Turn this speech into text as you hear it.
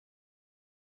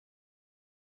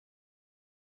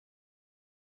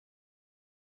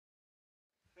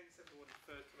everyone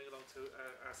for coming along to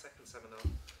our second seminar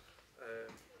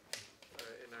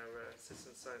in our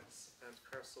Citizen Science and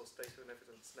Crowdsourced Data and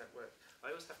Evidence Network.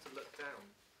 I always have to look down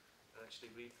and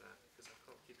actually read that because I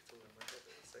can't keep it all in my head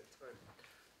at the same time.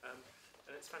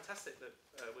 And it's fantastic that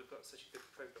we've got such a good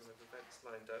programme of events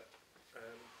lined up,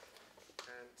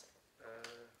 and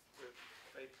we're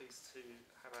very pleased to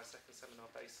have our second seminar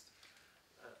based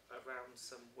around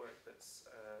some work that's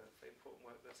very important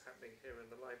work that's happening here in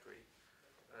the library,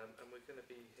 and we're going to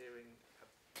be hearing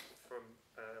from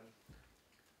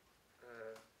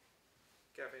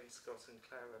Gavin, Scott and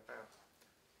Clara about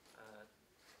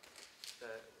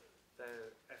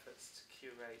their efforts to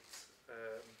curate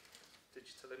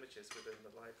digital images within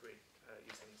the library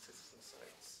using citizen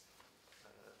sites,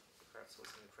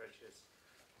 crowdsourcing approaches.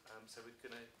 So we're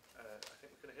going to, I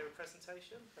think we're going to hear a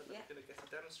presentation and then we're going to get a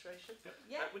demonstration.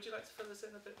 Would you like to fill us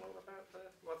in a bit more about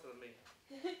rather than me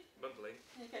mumbling?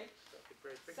 Okay. That'd be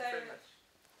great. Thank you very much.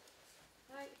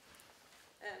 Right.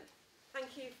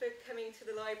 Thank you for coming to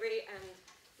the library, and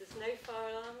there's no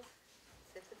fire alarms,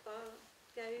 so if the fire alarm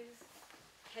goes,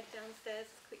 head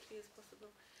downstairs as quickly as possible.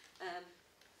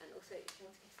 And also, if you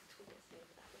want to get to the toilets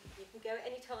over that way, you can go at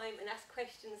any time and ask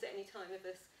questions at any time of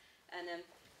us. And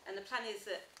the plan is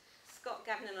that Scott,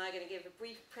 Gavin and I are going to give a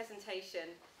brief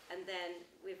presentation, and then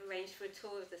we've arranged for a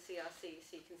tour of the CRC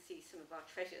so you can see some of our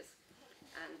treasures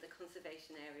and the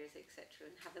conservation areas, etc.,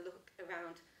 and have a look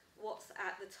around what's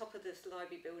at the top of this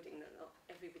library building that not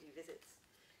everybody visits.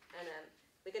 And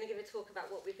we're going to give a talk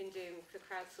about what we've been doing for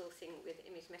crowdsourcing with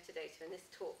image metadata, and this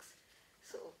talk's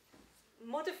sort of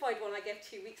modified one I gave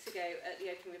 2 weeks ago at the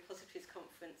Open Repositories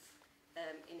Conference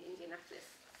in Indianapolis,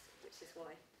 which is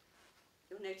why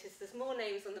you'll notice there's more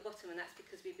names on the bottom, and that's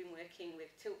because we've been working with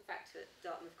Tilt Factor at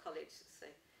Dartmouth College, so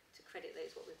to credit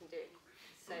those what we've been doing.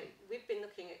 So we've been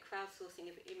looking at crowdsourcing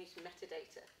of image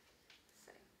metadata.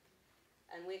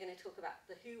 And we're going to talk about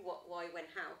the who, what, why, when,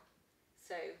 how.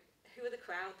 So who are the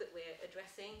crowd that we're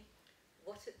addressing?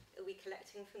 What are we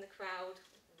collecting from the crowd?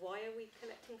 Why are we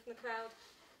collecting from the crowd?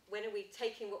 When are we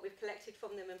taking what we've collected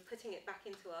from them and putting it back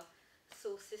into our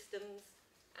source systems?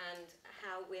 And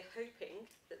how we're hoping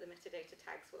that the metadata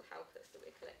tags will help us that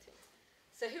we're collecting.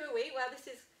 So who are we? Well, this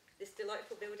is this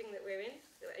delightful building that we're in.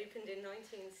 It opened in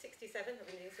 1967. I've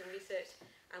been doing some research,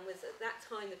 and was at that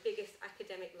time the biggest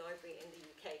academic library in the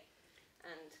UK.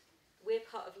 And we're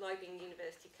part of Library and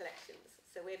University Collections.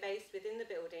 So we're based within the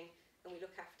building, and we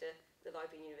look after the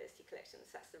Library and University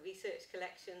Collections. That's the research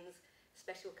collections,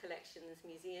 special collections,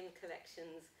 museum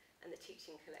collections, and the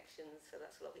teaching collections. So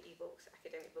that's a lot of e-books,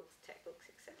 academic books, tech books,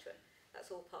 etc. That's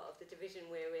all part of the division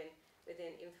we're in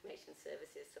within information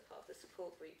services, so part of the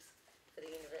support groups for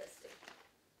the university.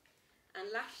 And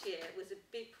last year was a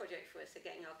big project for us of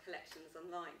getting our collections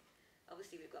online.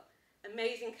 Obviously we've got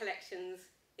amazing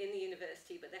collections in the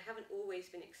university, but they haven't always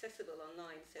been accessible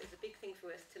online, so it's a big thing for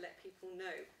us to let people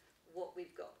know what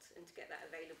we've got and to get that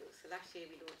available. So last year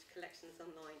we launched collections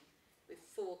online with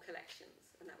 4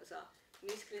 collections, and that was our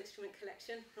musical instrument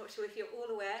collection. I'm not sure if you're all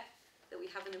aware that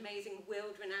we have an amazing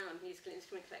world-renowned musical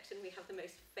instrument collection. We have the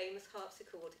most famous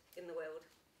harpsichord in the world.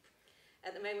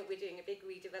 At the moment we're doing a big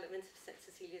redevelopment of St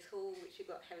Cecilia's Hall, which we've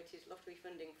got Heritage Lottery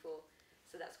funding for,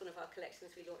 so that's one of our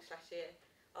collections we launched last year.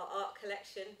 Our art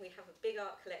collection, we have a big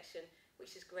art collection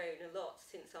which has grown a lot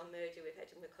since our merger with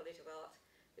Edinburgh College of Art.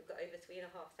 We've got over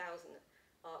 3,500 in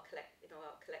our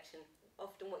art collection.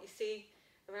 Often what you see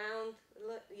around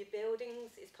your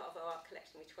buildings is part of our art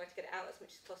collection. We try to get it out as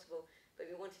much as possible, but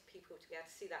we wanted people to be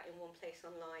able to see that in one place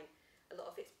online. A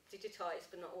lot of it's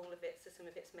digitised, but not all of it, so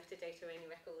some of it's metadata only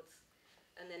records.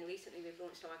 And then recently we've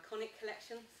launched our iconic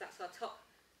collection, so that's our top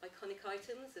iconic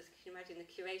items. As you can imagine, the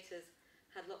curators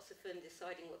had lots of fun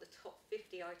deciding what the top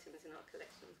 50 items in our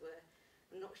collections were.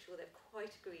 I'm not sure they've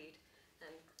quite agreed,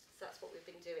 so that's what we've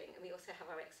been doing. And we also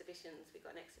have our exhibitions. We've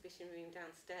got an exhibition room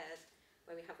downstairs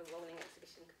where we have a rolling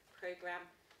exhibition programme.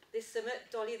 This summer,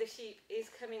 Dolly the sheep is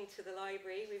coming to the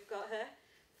library. We've got her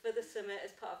for the summer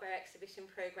as part of our exhibition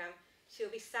programme.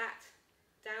 She'll be sat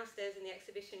downstairs in the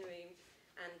exhibition room,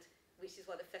 and which is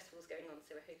while the festival's going on,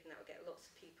 so we're hoping that will get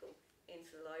lots of people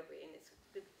into the library, and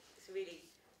it's really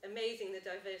amazing the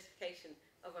diversification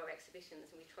of our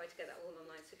exhibitions, and we try to get that all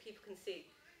online so people can see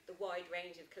the wide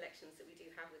range of collections that we do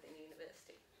have within the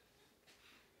university.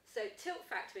 So Tilt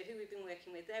Factor, who we've been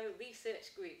working with, they're a research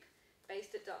group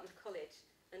based at Dartmouth College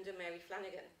under Mary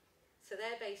Flanagan. So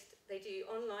they're based, they do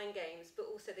online games, but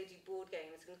also they do board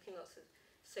games and looking at lots of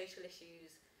social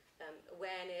issues,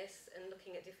 awareness, and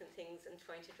looking at different things and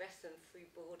trying to address them through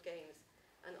board games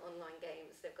and online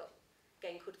games. They've got a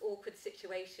game called Awkward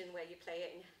Situation where you play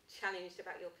it and you're challenged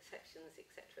about your perceptions,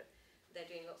 etc. they're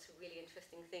doing lots of really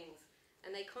interesting things.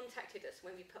 And they contacted us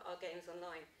when we put our games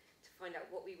online to find out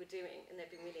what we were doing, and they've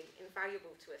been really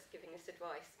invaluable to us, giving us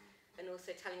advice and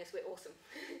also telling us we're awesome,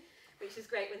 which is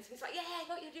great when someone's like, yeah,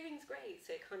 what you're doing is great.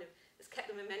 So it kind of has kept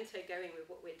the memento going with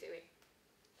what we're doing.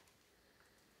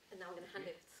 And now I'm going to hand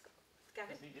over to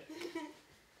Gavin.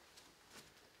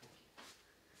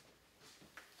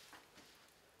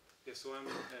 Yeah, so I'm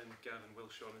Gavin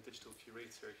Willshaw. I'm a digital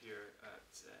curator here at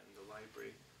the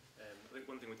library. I think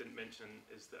one thing we didn't mention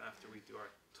is that after we do our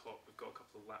talk, we've got a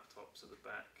couple of laptops at the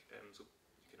back, so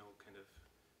you can all kind of,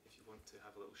 if you want to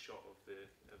have a little shot of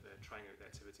trying out the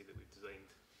activity that we've designed.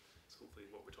 So hopefully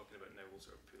what we're talking about now will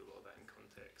sort of put a lot of that in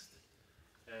context.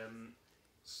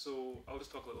 So I'll just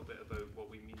talk a little bit about what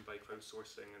we mean by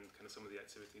crowdsourcing and kind of some of the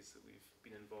activities that we've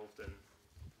been involved in.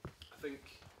 I think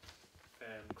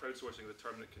crowdsourcing is a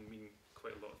term that can mean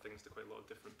quite a lot of things to quite a lot of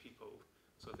different people.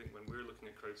 So I think when we're looking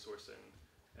at crowdsourcing,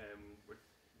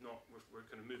 we're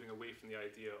kind of moving away from the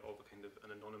idea of a kind of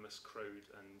an anonymous crowd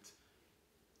and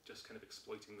just kind of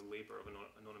exploiting the labour of an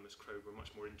anonymous crowd. We're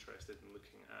much more interested in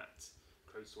looking at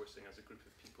crowdsourcing as a group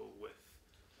of people with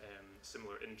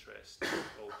similar interests,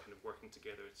 all kind of working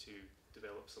together to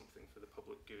develop something for the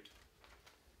public good.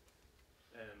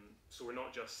 So we're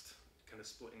not just kind of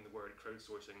splitting the word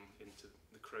crowdsourcing into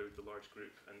the crowd, the large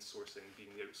group, and sourcing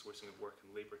being the outsourcing of work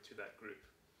and labour to that group.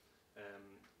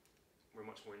 We're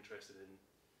much more interested in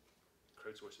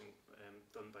crowdsourcing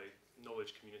done by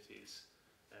knowledge communities,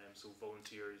 so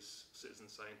volunteers, citizen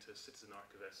scientists, citizen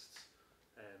archivists,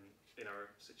 in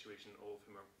our situation, all of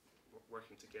whom are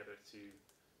working together to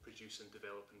produce and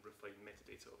develop and refine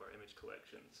metadata of our image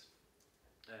collections.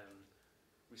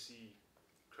 We see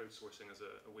crowdsourcing as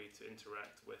a way to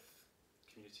interact with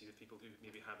community, with people who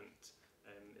maybe haven't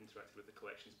interacted with the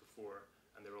collections before,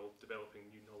 and they're all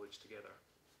developing new knowledge together.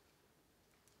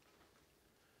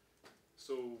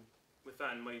 So with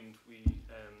that in mind, we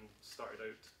started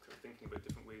out kind of thinking about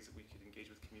different ways that we could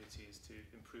engage with communities to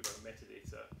improve our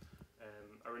metadata.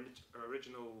 Our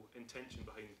original intention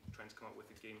behind trying to come up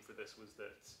with a game for this was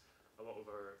that a lot of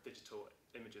our digital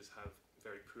images have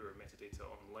very poor metadata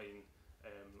online.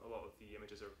 A lot of the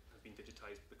images have been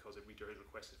digitised because a reader had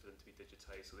requested for them to be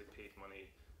digitised, so they paid money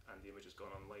and the image has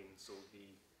gone online. So the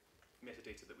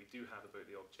metadata that we do have about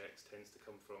the objects tends to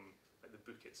come from like the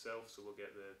book itself, so we'll get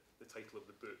the title of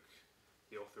the book,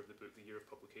 the author of the book, the year of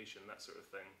publication, that sort of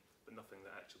thing, but nothing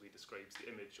that actually describes the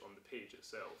image on the page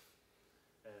itself.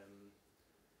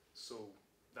 So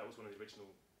that was one of the original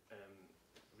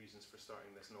reasons for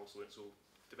starting this, and also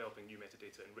developing new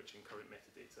metadata, enriching current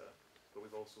metadata. But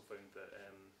we've also found that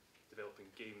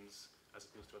developing games as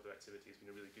opposed to other activities has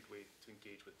been a really good way to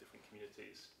engage with different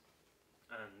communities.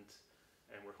 And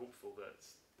we're hopeful that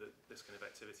this kind of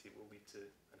activity will lead to,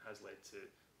 and has led to,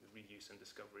 the reuse and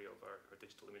discovery of our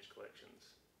digital image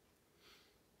collections.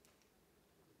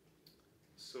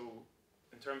 So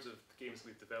in terms of the games that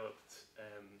we've developed,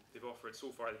 so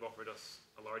far they've offered us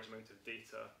a large amount of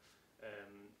data.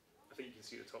 I think you can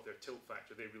see at the top there, Tilt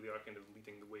Factor, they really are kind of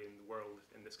leading the way in the world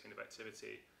in this kind of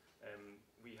activity.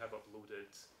 We have uploaded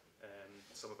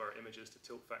some of our images to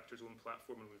Tilt Factor's own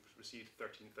platform, and we've received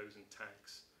 13,000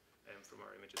 tags from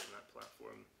our images on that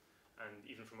platform. And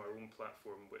even from our own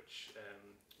platform, which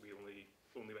we only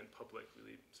went public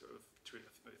really sort of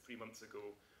 3 months ago,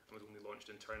 and was only launched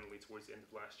internally towards the end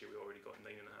of last year, we already got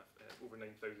over 9,000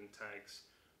 tags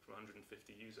from 150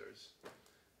 users.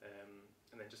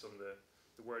 And then just on the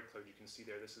word cloud, you can see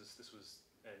there, this was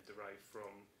derived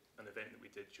from an event that we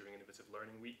did during Innovative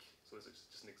Learning Week. So this is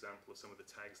just an example of some of the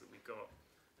tags that we got.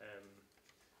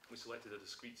 We selected a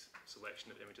discrete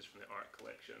selection of images from the art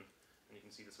collection, and you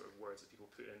can see the sort of words that people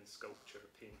put in: sculpture,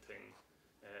 painting,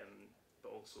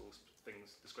 but also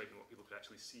things describing what people could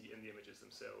actually see in the images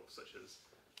themselves, such as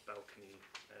balcony,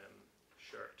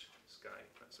 shirt, sky,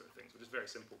 that sort of thing. So just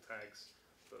very simple tags,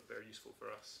 but very useful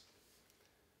for us.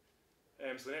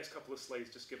 So the next couple of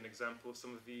slides just give an example of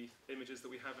some of the images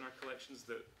that we have in our collections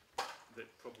that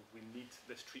probably need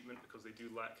this treatment because they do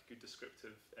lack good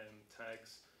descriptive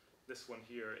tags. This one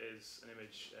here is an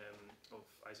image of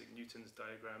Isaac Newton's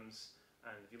diagrams,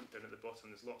 and if you look down at the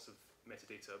bottom, there's lots of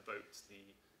metadata about the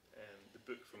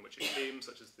book from which it came,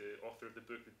 such as the author of the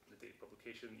book, the date of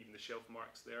publication, even the shelf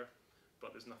marks there,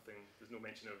 but there's no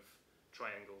mention of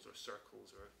triangles or circles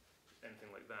or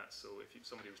anything like that. So if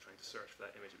somebody was trying to search for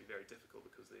that image, it'd be very difficult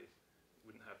because they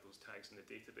wouldn't have those tags in the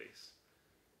database.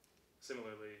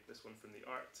 Similarly, this one from the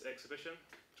art exhibition,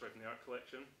 from the art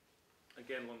collection.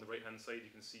 Again, along the right-hand side,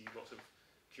 you can see lots of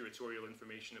curatorial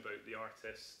information about the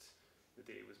artist, the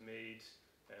date it was made,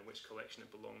 which collection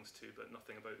it belongs to, but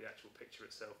nothing about the actual picture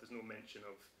itself. There's no mention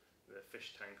of the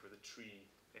fish tank or the tree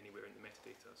anywhere in the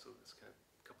metadata. So there's kind of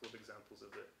a couple of examples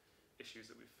of the issues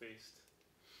that we've faced.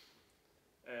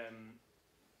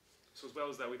 So as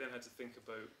well as that, we then had to think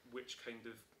about which kind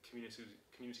of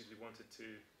communities we wanted to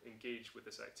engage with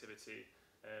this activity.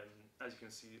 As you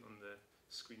can see on the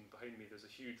screen behind me, there's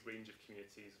a huge range of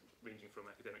communities, ranging from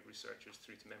academic researchers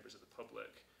through to members of the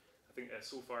public. I think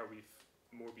so far we've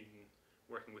more been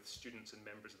working with students and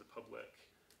members of the public,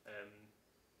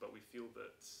 but we feel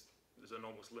that there's an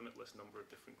almost limitless number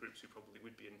of different groups who probably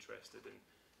would be interested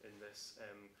in this.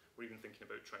 We're even thinking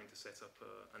about trying to set up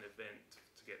an event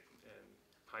to get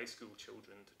high school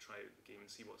children to try out the game and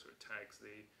see what sort of tags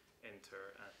they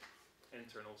enter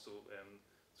and also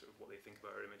sort of what they think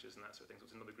about our images and that sort of thing. So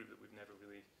it's another group that we've never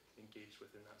really engaged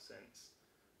with in that sense.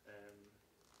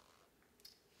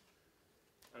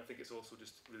 And I think it's also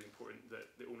just really important that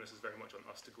the onus is very much on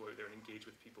us to go out there and engage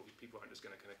with people. People aren't just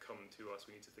going to kind of come to us.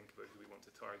 We need to think about who we want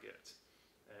to target.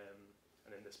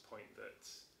 And in this point that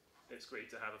it's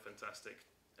great to have a fantastic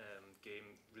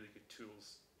game, really good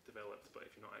tools developed, but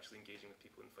if you're not actually engaging with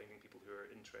people and finding people who are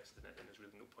interested in it, then there's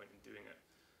really no point in doing it.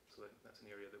 So that's an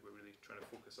area that we're really trying to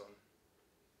focus on.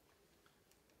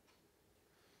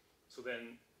 So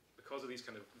then, because of these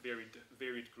kind of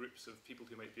varied groups of people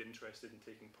who might be interested in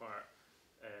taking part,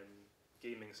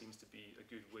 gaming seems to be a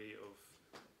good way of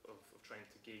trying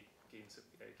to gauge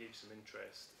some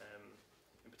interest.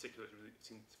 In particular, it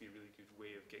seems to be a really good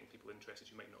way of getting people interested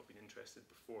who might not have been interested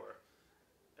before.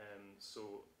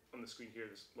 So on the screen here,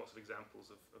 there's lots of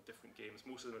examples of different games.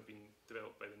 Most of them have been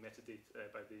developed by the Metadata,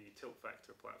 by the Tilt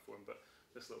Factor platform, but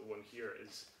this little one here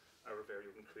is our very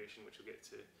own creation, which we'll get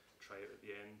to try out at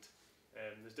the end.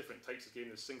 There's different types of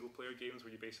games. There's single-player games where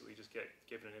you basically just get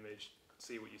given an image,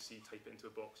 say what you see, type it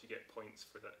into a box, you get points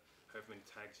for that, however many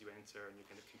tags you enter, and you're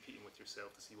kind of competing with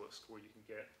yourself to see what score you can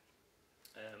get.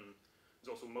 There's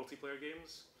also multiplayer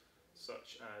games,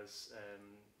 such as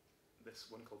this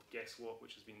one called Guess What,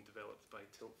 which has been developed by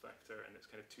Tilt Factor, and it's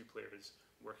kind of two players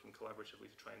working collaboratively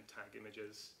to try and tag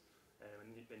images.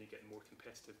 And then you get more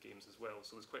competitive games as well.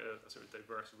 So there's quite a sort of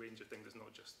diverse range of things. They're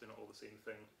not all the same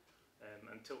thing.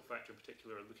 And Tilt Factor in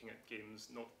particular are looking at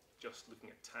games, not just looking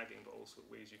at tagging, but also at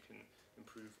ways you can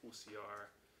improve OCR,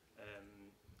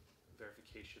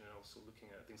 verification, and also looking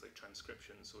at things like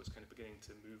transcription. So it's kind of beginning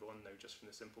to move on now just from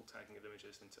the simple tagging of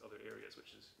images into other areas,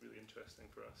 which is really interesting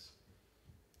for us.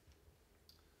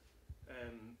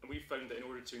 And we've found that in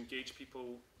order to engage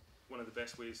people, one of the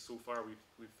best ways so far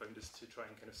we've found is to try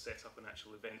and kind of set up an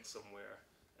actual event somewhere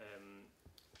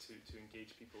to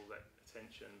engage people, that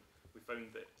attention. We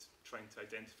found that trying to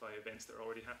identify events that are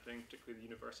already happening, particularly at the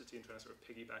university, and trying to sort of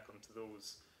piggyback onto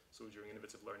those. So during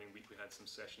Innovative Learning Week, we had some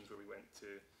sessions where we went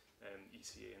to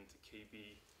ECA and to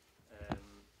KB.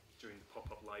 During the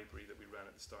pop-up library that we ran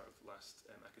at the start of last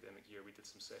academic year, we did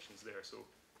some sessions there. So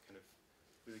kind of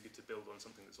really good to build on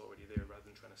something that's already there rather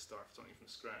than trying to start something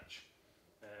from scratch.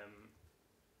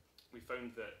 We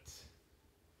found that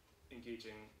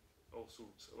engaging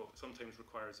also sometimes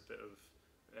requires a bit of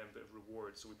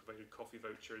reward. So we provided coffee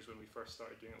vouchers when we first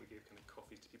started doing it. We gave kind of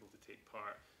coffees to people to take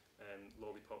part,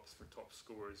 lollipops for top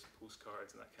scores,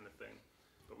 postcards, and that kind of thing.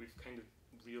 But we've kind of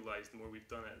realised the more we've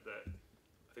done it that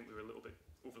I think we were a little bit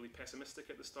overly pessimistic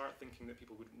at the start, thinking that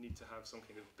people would need to have some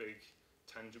kind of big,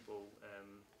 tangible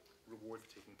reward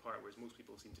for taking part, whereas most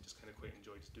people seem to just kind of quite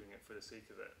enjoy just doing it for the sake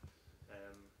of it,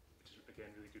 which is again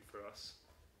really good for us.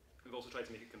 We've also tried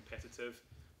to make it competitive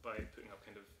by putting up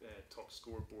kind of top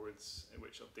scoreboards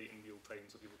which update in real time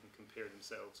so people can compare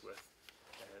themselves with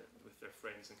their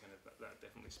friends, and kind of that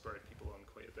definitely spurred people on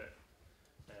quite a bit.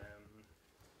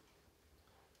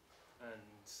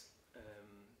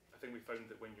 I think we found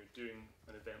that when you're doing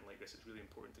an event like this, it's really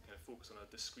important to kind of focus on a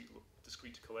discrete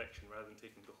collection rather than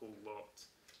taking the whole lot,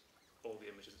 all the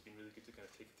images. It's been really good to kind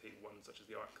of take one, such as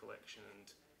the art collection,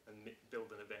 and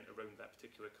build an event around that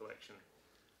particular collection.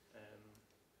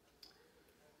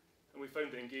 And we found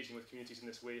that engaging with communities in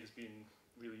this way has been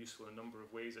really useful in a number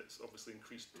of ways. It's obviously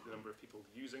increased the number of people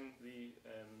using the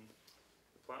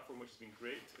platform, which has been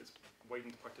great. It's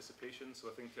widened participation. So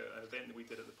I think an event that we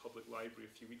did at the public library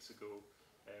a few weeks ago,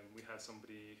 we had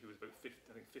somebody who was about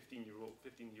 15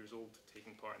 years old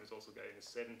taking part, and there's also a guy in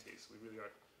his 70s. So we really are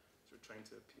sort of trying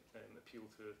to appeal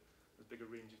to as big a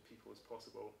range of people as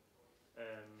possible.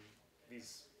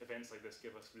 These events like this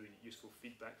give us really useful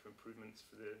feedback for improvements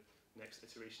for the next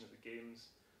iteration of the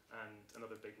games. And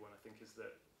another big one, I think, is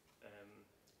that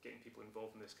getting people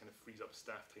involved in this kind of frees up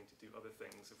staff time to do other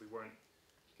things. If we weren't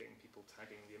getting people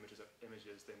tagging the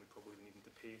images, then we'd probably be needing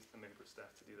to pay a member of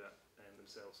staff to do that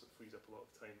themselves, so it frees up a lot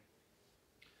of time.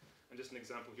 And just an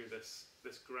example here, this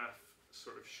graph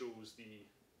sort of shows the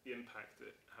the impact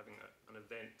that having an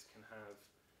event can have.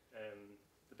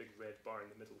 The big red bar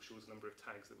in the middle shows the number of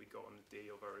tags that we got on the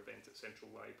day of our event at Central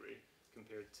Library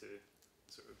compared to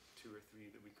sort of 2 or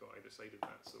 3 that we got either side of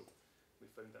that. So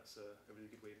we found that's a really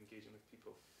good way of engaging with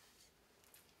people.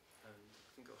 And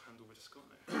I think I'll hand over to Scott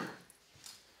now.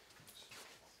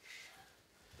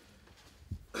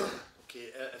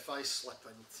 Okay, if I slip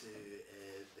into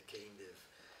the kind of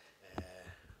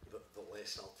the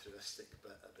less altruistic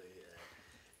bit about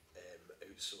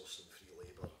outsourcing free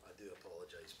labour, I do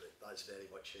apologise, but that's very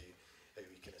much how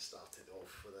we kind of started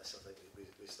off with this. I think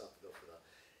we started off with a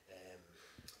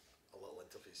little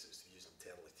interface that was used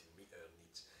internally to meet our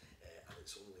needs, and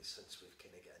it's only since we've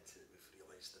kind of got into it we've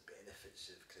realised the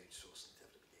benefits of crowdsourcing to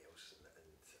everybody else and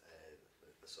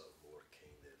the sort of more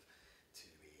kind of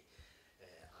two-way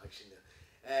action there.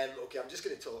 Okay, I'm just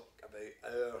going to talk about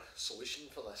our solution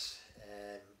for this.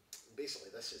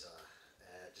 Basically, this is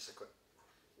just a quick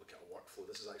look at a workflow.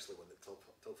 This is actually one that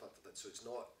Tilfactor did, so it's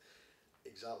not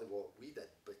exactly what we did,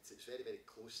 but it's very, very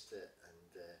close to it,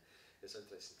 and it's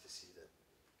interesting to see that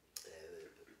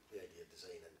the idea of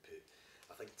design input.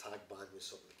 I think tag ban was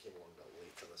something that came along a bit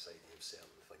later, this idea of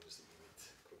certain things that you would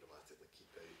programmatically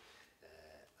keep out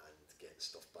and getting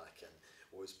stuff back in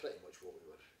was pretty much what we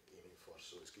were aiming for,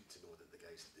 so it's good to know that the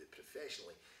guys that do it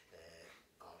professionally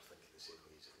are thinking the same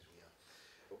ways as we are.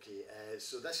 Okay,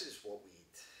 so this is what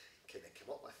we'd kind of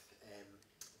come up with.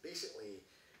 Basically,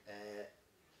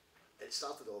 it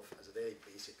started off as a very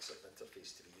basic sort of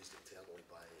interface to be used internally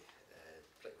by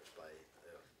pretty much by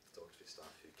our photography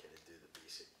staff who kind of do the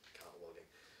basic cataloguing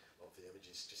of the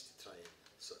images just to try and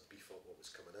sort of beef up what was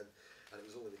coming in. And it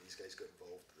was only when these guys got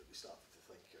involved that we started to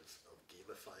think of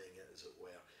gamifying it, as it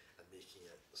were, and making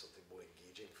it something more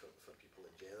engaging for people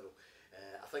in general.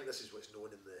 I think this is what's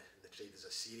known in the trade as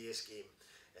a serious game,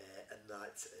 in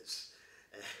that it's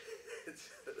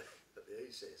at the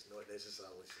outset it's not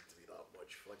necessarily seem to be that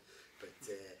much fun, but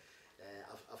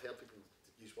I've heard people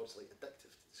use words like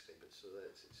addictive to describe it, so that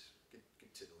it's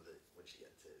good to know that once you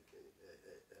get into it,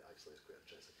 it actually is quite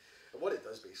interesting. And what it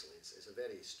does basically is a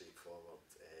very straightforward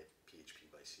PHP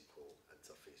MySQL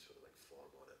interface with a big form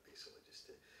on it, basically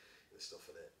just to the stuff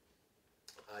in it.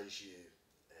 As you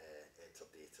enter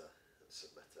data and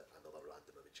submit it, another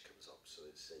random image comes up, so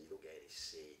it's you don't get any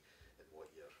say in what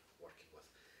you're working with.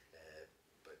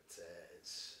 But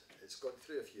it's gone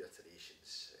through a few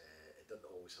iterations. It didn't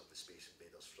always have the Space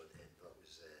Invaders front end. That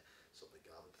was something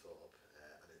Gavin thought up,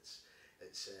 and it's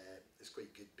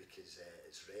quite good because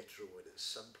it's retro and it's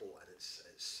simple, and it's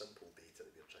simple data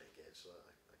that we're trying to get. So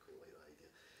I quite like that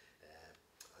idea.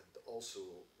 And also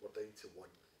we're down to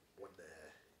one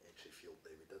entry field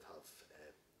now. We did have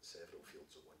several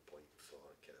fields at one point for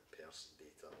kind of person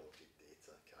data, object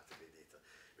data, category data.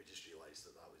 We just realised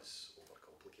that was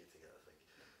overcomplicating it, I think.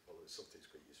 Although it's sometimes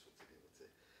quite useful to be able to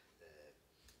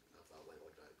have that level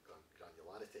of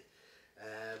granularity.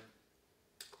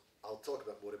 I'll talk a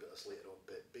bit more about this later on,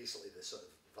 but basically the sort of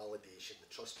validation, the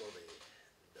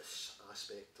trustworthiness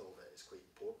aspect of it is quite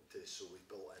important to us. So we've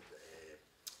built in a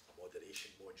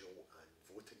moderation module and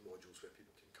voting modules where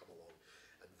people can come along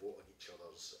and vote on each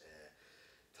other's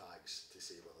tags to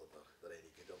say whether they're any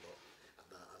good or not, and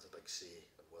that has a big say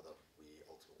on whether we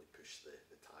ultimately push the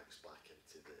tags back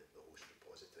into the host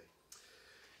repository.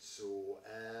 So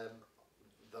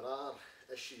there are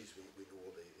issues we know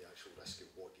about the actual risk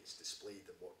of what gets displayed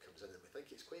and what comes in, and we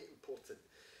think it's quite important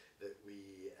that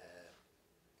we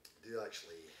do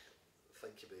actually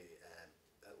think about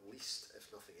at least, if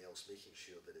nothing else, making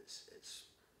sure that it's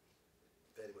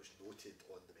very much noted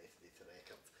on the metadata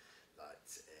record that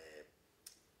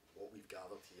what we've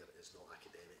gathered here is not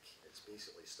academic. It's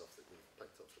basically stuff that we've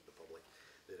picked up from the public.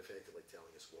 They're effectively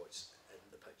telling us what's in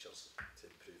the pictures to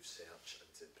improve search and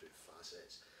to improve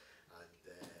facets,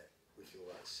 and we feel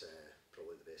that's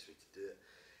probably the best way to do it.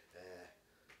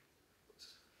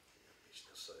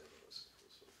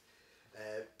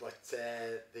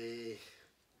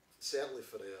 Certainly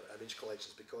for our image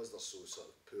collections, because they're so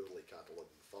sort of poorly catalogued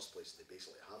in the first place, they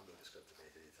basically have no descriptive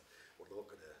metadata. We're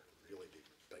not going to really be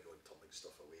big on turning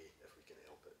stuff away if we can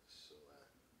help it. So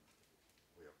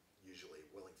we're usually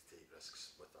willing to take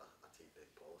risks with a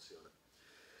take-down policy on it.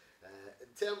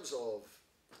 In terms of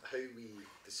how we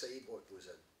decide what goes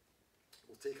in,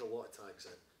 we'll take a lot of tags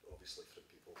in, obviously, from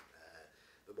people.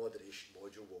 The moderation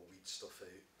module will weed stuff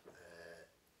out,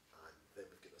 and then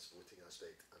we've got this voting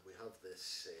aspect, and we have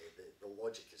this, the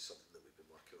logic is something that we've been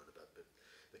working on a bit, but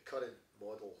the current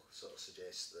model sort of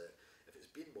suggests that if it's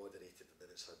been moderated and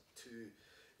then it's had 2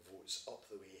 votes up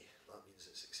the way, that means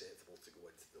it's acceptable to go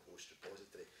into the host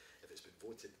repository. If it's been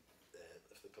voted,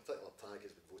 if the particular tag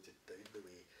has been voted down the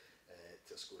way,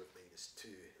 to a score of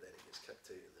 -2, then it gets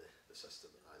kicked out of the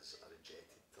system as a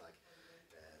rejected tag,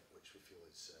 which we feel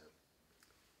is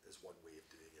one way of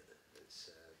doing it. It's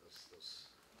there's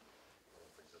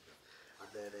other things in there, and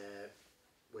then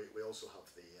we also have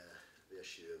the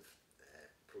issue of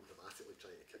programmatically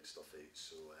trying to kick stuff out.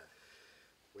 So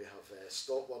we have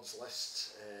stop words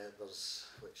lists. There's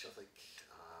which I think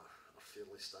are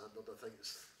fairly standard. I think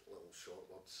it's little short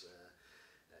words,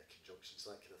 conjunctions,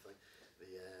 that kind of thing.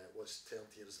 What's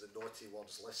termed here is the naughty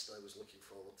words list. I was looking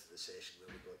forward to the session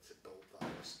where we got to build that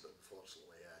list, but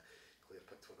unfortunately Claire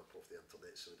picked one up off the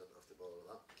internet, so we didn't have to bother with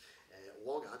that.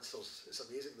 Long answers. It's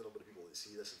amazing the number of people that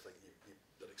see this and think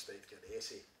they're expecting an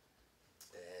essay,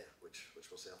 which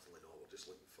we're certainly not. We're just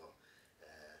looking for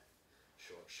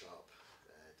short, sharp,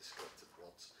 descriptive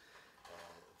words,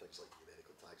 and things like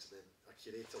numerical tags. And then our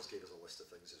curators gave us a list of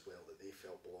things as well that they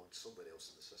felt belonged somewhere else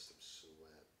in the system, so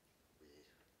we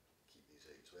keep these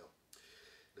out as well.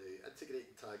 Now,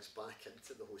 integrating tags back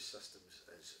into the host systems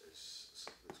is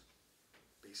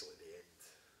basically the end,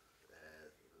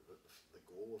 the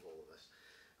goal of all of this.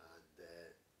 And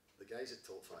the guys at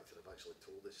Tilt Factor have actually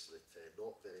told us that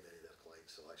not very many of their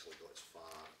clients have actually got as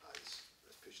far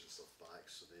as pushing stuff back,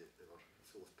 so they were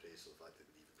full of praise for the fact that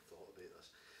we even thought about this.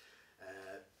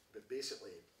 But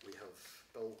basically, we have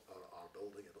built or are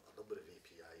building a number of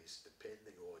APIs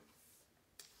depending on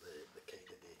the kind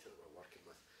of data that we're working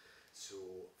with. So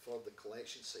for the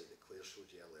collection side that Claire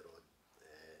showed you earlier on,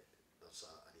 there's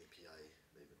an API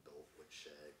that we built which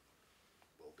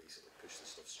will basically push the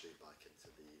stuff straight back into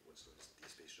what's known as the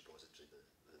DSpace repository,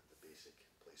 the basic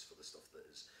place for the stuff that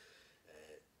is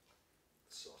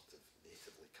sort of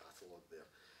natively catalogued there.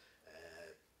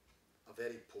 A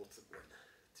very important one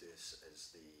to us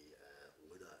is the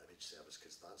Luna image service,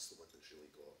 because that's the one that's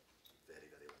really got very,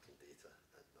 very little data,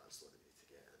 and that's the one that we need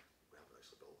to get in. We haven't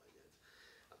actually built it yet.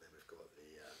 And then we've got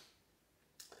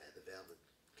the Vernon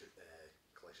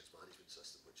collections management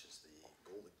system, which is the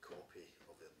golden copy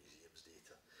of their museum's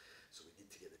data. So we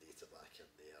need to get the data back in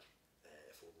there,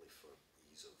 if only for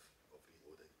ease of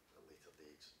reloading at later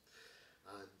dates.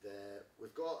 And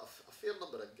we've got a fair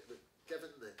number,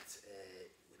 given that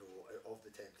of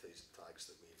the 10,000 tags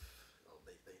that we've, or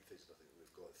 9,000 I think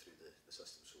we've got through the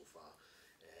system so far,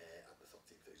 and the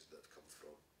 13,000 that have come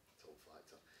from Tilt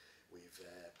Factor, we've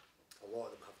a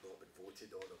lot of them have not been voted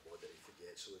on or moderated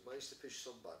yet, so we've managed to push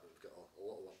some back, but we've got a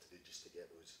lot of work to do just to get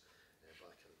those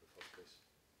back in the first place.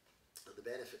 And the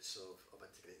benefits of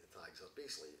integrating the tags are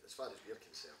basically, as far as we're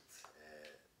concerned,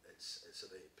 it's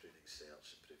about improving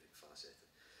search, improving faceting,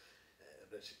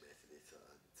 enriching metadata,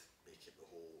 and making the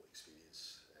whole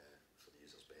experience for the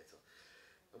users better.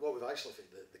 And what we've actually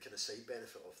found, the kind of side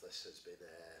benefit of this has been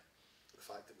the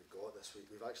fact that we've got this.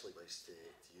 We've actually managed to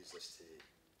use this to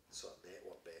sort of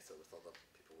network better with other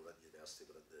people within the university,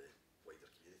 within the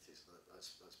wider communities, and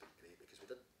that's been great, because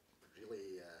we didn't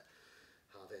really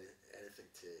have anything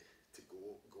to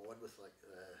go on with, like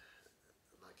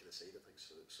that kind of side of things.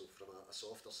 So from a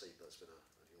softer side, that's been a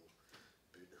real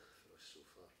boon for us so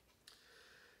far.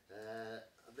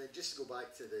 And then just to go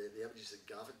back to the images that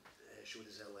Gavin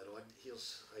showed us earlier on,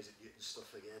 here's Isaac Newton's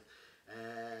stuff again,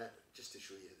 just to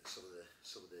show you some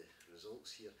of the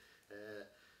results here.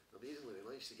 Amazingly, we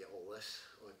managed to get all this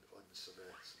on some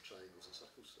triangles and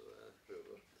circles, so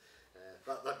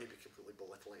that may be completely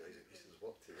belittling Isaac Newton's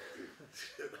work to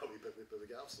that wee bit, but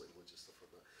we get absolutely loads of stuff on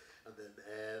that. And then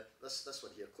this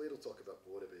one here, Claire will talk a bit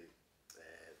more about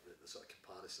the sort of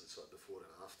comparison, sort of before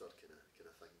and after kind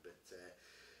of thing, but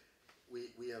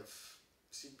we have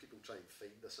seen people try and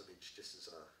find this image just as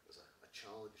a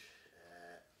challenge,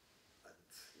 and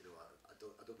I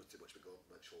don't know too much about Gordon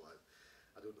Mitchell.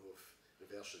 I don't know if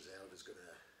reverse reserve is going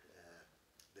to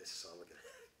necessarily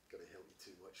going to help you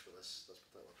too much for this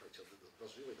particular picture.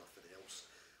 There's really nothing else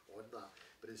on that.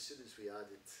 But as soon as we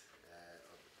added,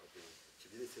 or the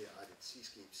community added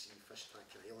Seascape, Sea, Fish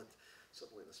Tank and Island,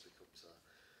 suddenly this becomes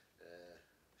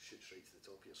shoots right to the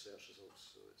top of your search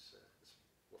results. So it's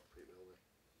worked quite well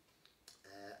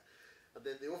there. And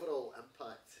then the overall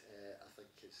impact, I think,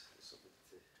 is something to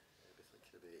be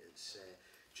thinking about. It's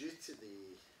due to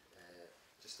the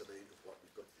just the amount of work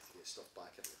we've got to get stuff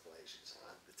back into the collections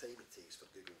and the time it takes for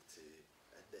Google to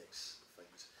index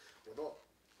things. We've not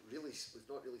really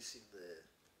seen the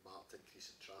marked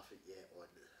increase in traffic yet on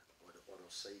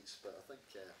our sites, but I think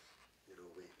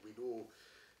we know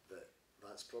that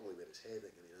that's probably where it's heading.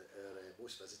 I mean, our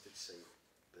most visited site,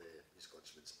 the Musical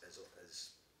Instruments,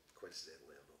 is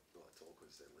coincidentally, or not at all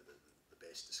coincidentally, the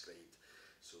best described.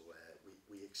 So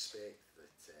we expect that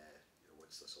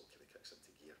once this all kind of kicks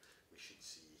into gear, we should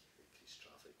see increased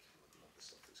traffic on the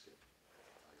stuff that's getting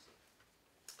tags on.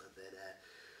 And And then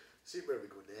seeing where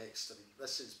we go next. I mean,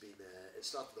 this has been, it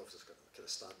started off as a kind of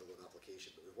standalone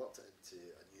application, but we've worked it into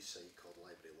a new site called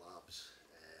Library Labs,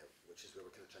 which is where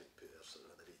we're kind of trying to put our sort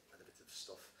of innovative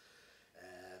stuff.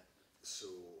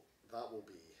 So that will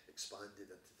be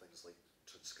expanded into things like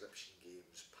transcription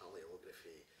games,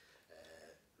 paleography,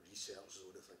 research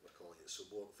zone, I think we're calling it. So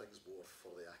more things more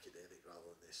for the academic rather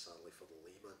than necessarily for the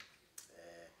layman.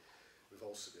 We've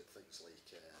also got things like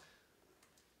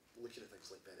looking at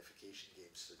things like verification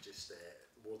games, so just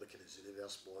more the kind of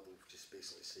Zooniverse model, just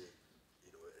basically saying,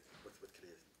 you know, with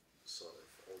kind of sort of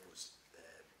almost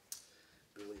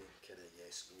Boolean kind of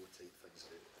yes no type things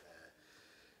about,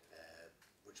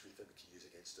 which we think we can use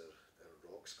against our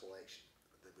rocks collection.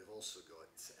 And then we've also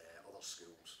got other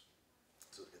schools,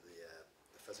 so we've got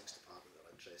the physics department that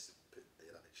are interested in putting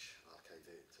their image archive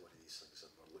out to one of these things,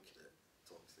 and we're looking at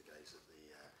talking to the guys at the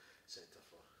Centre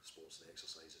for Sports and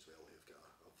Exercise as well, who've got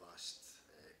a vast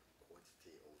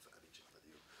quantity of image and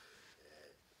video,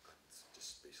 and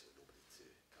just basically nobody to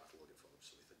catalogue it for them,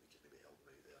 so we think we can maybe help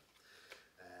them out there.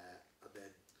 And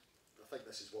then I think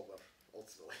this is what we're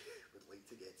ultimately would like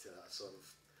to get to, a sort of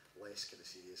less kind of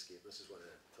serious game. This is one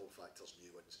of Tilt Factor's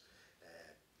new ones,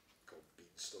 called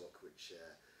Beanstalk, which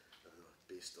I don't know,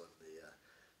 based on the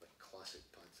classic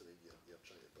pantomime, you're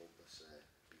trying to build this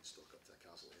beanstalk up to a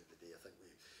castle at the end of the day. I think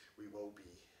we will be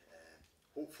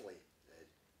hopefully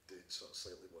doing sort of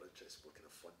slightly more interesting, kind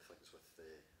of fun things with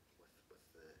the metadata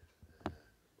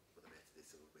when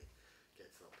we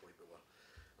get to that point. But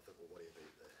I think we'll worry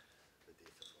about the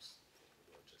data first, the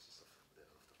more interesting stuff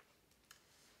thereafter.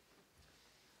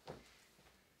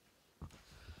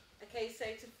 Okay, so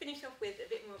to finish off with a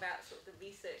bit more about sort of the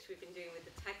research we've been doing with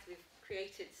the tags we've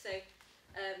created. So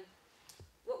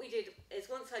what we did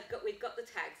is once we'd got the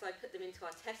tags, I put them into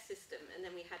our test system, and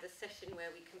then we had a session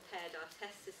where we compared our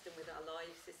test system with our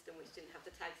live system, which didn't have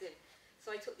the tags in.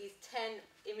 So I took these 10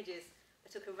 images,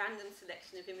 I took a random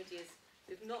selection of images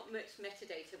with not much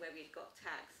metadata where we'd got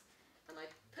tags, and I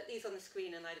put these on the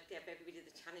screen, and I gave everybody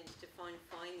the challenge to find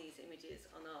these images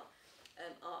on our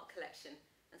art collection.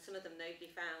 And some of them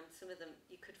nobody found, some of them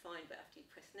you could find, but after you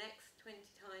press next 20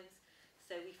 times.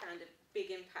 So we found a big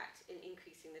impact in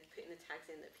increasing putting the tags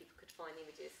in that people could find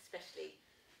images, especially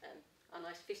our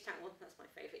nice fish tank one, that's my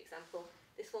favourite example.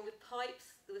 This one with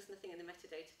pipes, there was nothing in the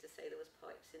metadata to say there was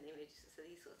pipes in the image, so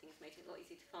these sort of things made it a lot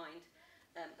easier to find.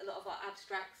 A lot of our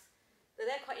abstracts,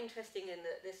 they're quite interesting in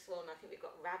that this one, I think we've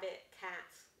got rabbit,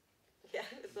 cat, yeah,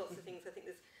 there's lots of things. I think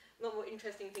there's a lot more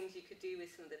interesting things you could do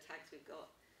with some of the tags we've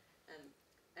got.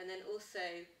 And then also,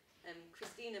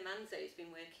 Christina Manzo's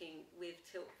been working with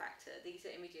Tilt Factor. These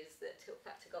are images that Tilt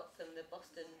Factor got from the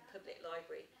Boston Public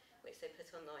Library, which they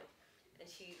put online. And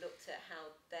she looked at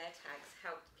how their tags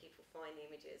helped people find the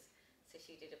images. So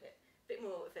she did a bit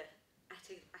more of an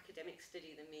academic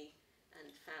study than me, and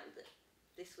found that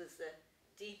this was the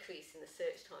decrease in the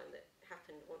search time that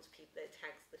happened once their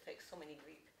tags, the Folksominy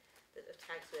group, that the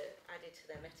tags were added to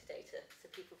their metadata.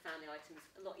 So people found the items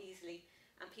a lot easily.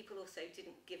 And people also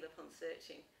didn't give up on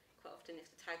searching. Quite often if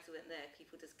the tags weren't there,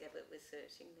 people just gave up with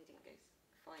searching, they didn't go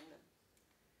find them.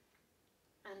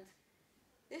 And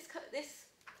this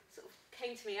sort of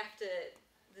came to me after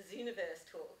the Zooniverse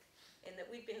talk, in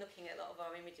that we'd been looking at a lot of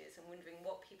our images and wondering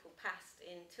what people passed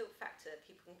in Tilt Factor.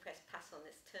 People can press pass on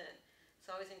this turn.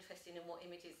 So I was interested in what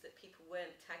images that people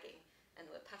weren't tagging and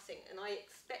were passing. And I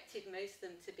expected most of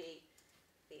them to be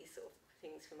these sort of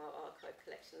things from our archive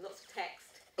collection. Lots of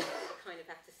text. You kind of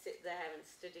have to sit there and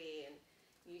study and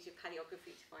use your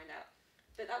paleography to find out.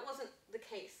 But that wasn't the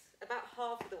case. About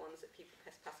half of the ones that people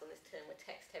press pass on this turn were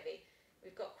text heavy.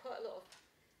 We've got quite a lot of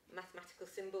mathematical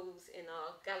symbols in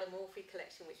our gallimorphy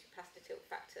collection, which we passed to Tilt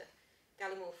Factor.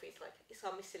 Gallimorphy is it's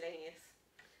our miscellaneous.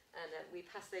 And we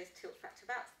passed those Tilt Factor,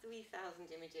 about 3,000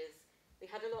 images. We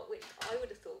had a lot which I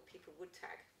would have thought people would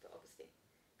tag, but obviously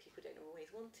people don't always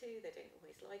want to, they don't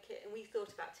always like it. And we thought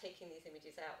about taking these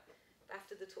images out.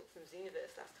 After the talk from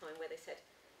Zooniverse last time, where they said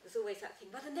there's always that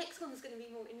thing, well, the next one's going to be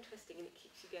more interesting, and it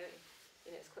keeps you going.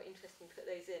 You know, it's quite interesting to put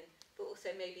those in. But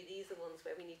also maybe these are ones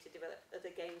where we need to develop other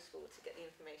games for to get the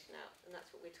information out, and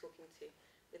that's what we're talking to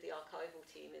with the archival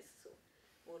team, is sort of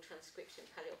more transcription,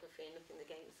 paleography, and looking at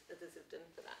the games others have done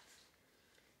for that.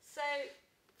 So,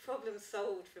 problem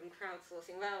solved from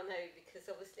crowdsourcing? Well, no,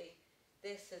 because obviously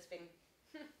this has been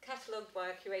catalogued by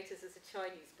our curators as a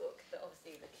Chinese book, but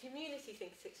obviously the community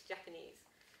thinks it's Japanese,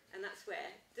 and that's where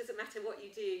it doesn't matter what you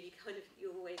do,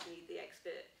 you always need the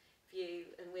expert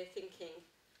view. And we're thinking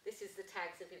this is the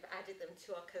tags if we've added them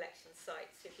to our collection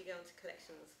site. So if you go into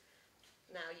collections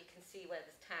now, you can see where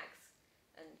there's tags,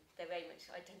 and they're very much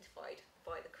identified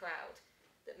by the crowd,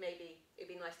 that maybe it'd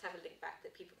be nice to have a link back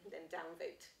that people can then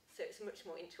downvote. So it's much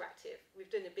more interactive.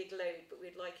 We've done a big load, but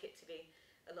we'd like it to be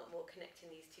a lot more connecting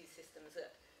these two systems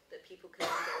up, that people can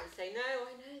go and say, no,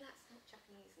 I know that's not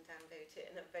Japanese, and downvote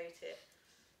it and upvote it.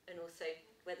 And also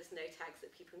where there's no tags,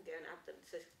 that people can go and add them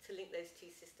to link those two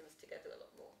systems together a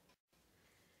lot more.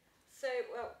 So,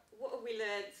 well, what have we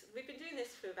learned? We've been doing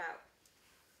this for about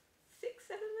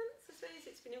 6-7 months, I suppose.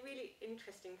 It's been a really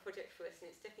interesting project for us, and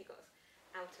it's definitely got us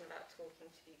out and about talking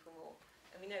to people more.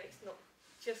 And we know it's not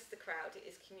just the crowd, it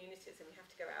is communities, and we have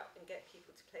to go out and get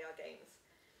people to play our games.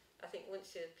 I think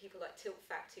once people like Tilt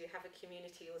Fact, who have a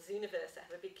community, or Zooniverse that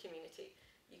have a big community,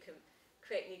 you can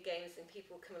create new games and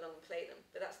people come along and play them.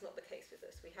 But that's not the case with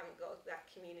us. We haven't got that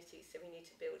community, so we need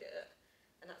to build it up.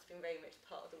 And that's been very much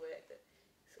part of the work that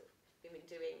sort of we've been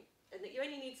doing. And that you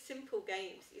only need simple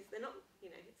games. They're not,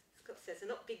 you know, as Scott says, they're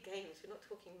not big games. We're not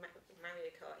talking Mario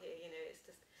Kart here, you know, it's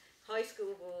just high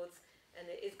school boards, and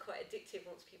it is quite addictive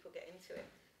once people get into it.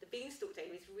 The Beanstalk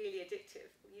game is really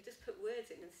addictive. You just put words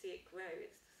in and see it grow.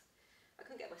 It's just, I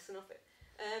couldn't get my son off it.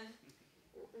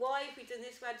 Why have we done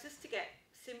this? Well, just to get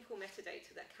simple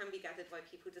metadata that can be gathered by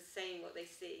people just saying what they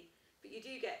see. But you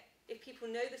do get, if people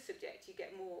know the subject, you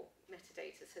get more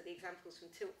metadata. So the examples from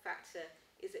Tilt Factor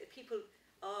is that if people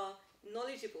are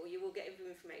knowledgeable, you will get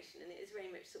information. And it is very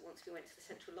much that once we went to the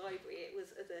Central Library, it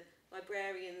was other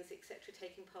librarians, etc.,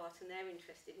 taking part, and they're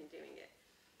interested in doing it.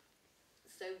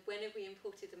 So when have we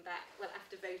imported them back? Well,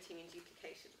 after voting and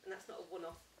duplication. And that's not a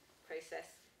one-off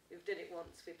process. We've done it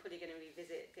once. We're probably going to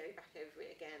revisit, go back over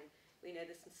it again. We know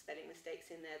there's some spelling mistakes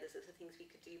in there. There's other things we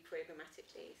could do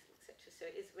programmatically, etc. So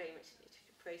it is very much an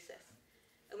iterative process.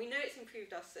 And we know it's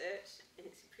improved our search and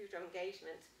it's improved our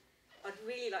engagement. I'd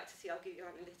really like to see our Google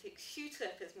Analytics shoot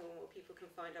up as more and more people can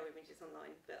find our images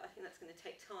online, but I think that's going to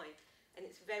take time. And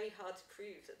it's very hard to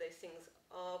prove that those things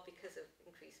are because of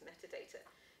increased metadata,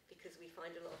 because we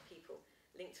find a lot of people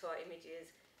link to our images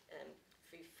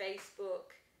through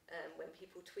Facebook, when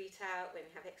people tweet out, when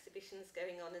we have exhibitions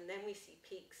going on, and then we see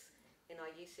peaks in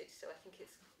our usage. So I think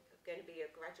it's going to be a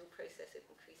gradual process of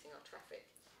increasing our traffic.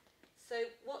 So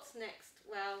what's next?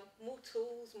 Well, more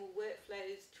tools, more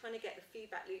workflows, trying to get the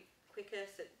feedback loop quicker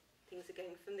so things are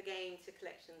going from the game to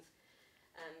collections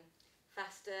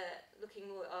faster, looking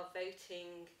more at our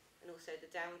voting and also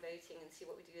the downvoting and see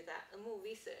what we do with that, and more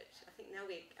research. I think now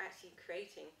we're actually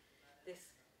creating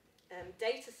this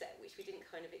data set which we didn't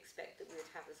kind of expect that we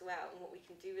would have as well, and what we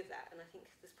can do with that. And I think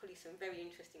there's probably some very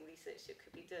interesting research that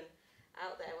could be done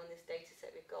out there on this data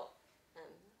set we've got.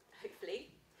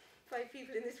 Hopefully 5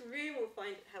 people in this room will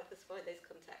help us find those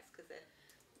contacts, because they're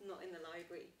not in the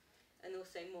library. And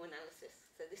also more analysis.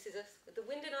 So this is us with the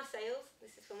wind in our sails.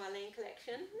 This is from our Lane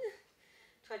collection.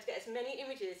 Try to get as many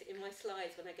images in my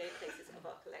slides when I go places of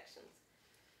our collections.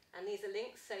 And these are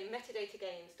links. So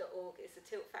metadatagames.org is the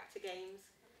Tilt Factor games.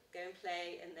 Go and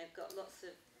play, and they've got lots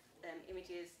of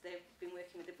images. They've been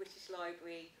working with the British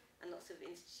Library and lots of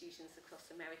institutions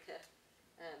across America.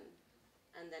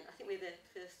 And then I think we're the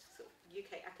first sort of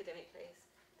UK academic place.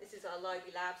 This is our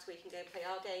library labs where you can go and play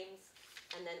our games.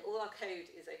 And then all our code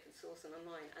is open source and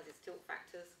online, as is Tilt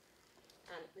Factors.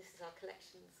 And this is our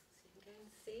collections, so you can go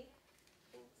and see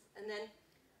things. And then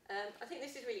I think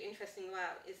this is really interesting as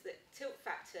well, is that Tilt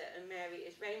Factor and Mary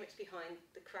is very much behind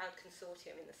the Crowd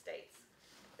Consortium in the States.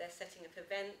 They're setting up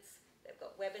events, they've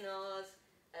got webinars,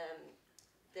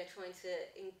 they're trying to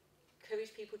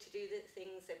encourage people to do the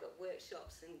things, they've got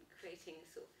workshops and creating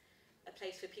sort of a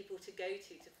place for people to go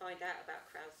to find out about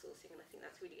crowdsourcing, and I think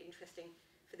that's really interesting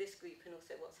for this group and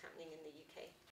also what's happening in the UK.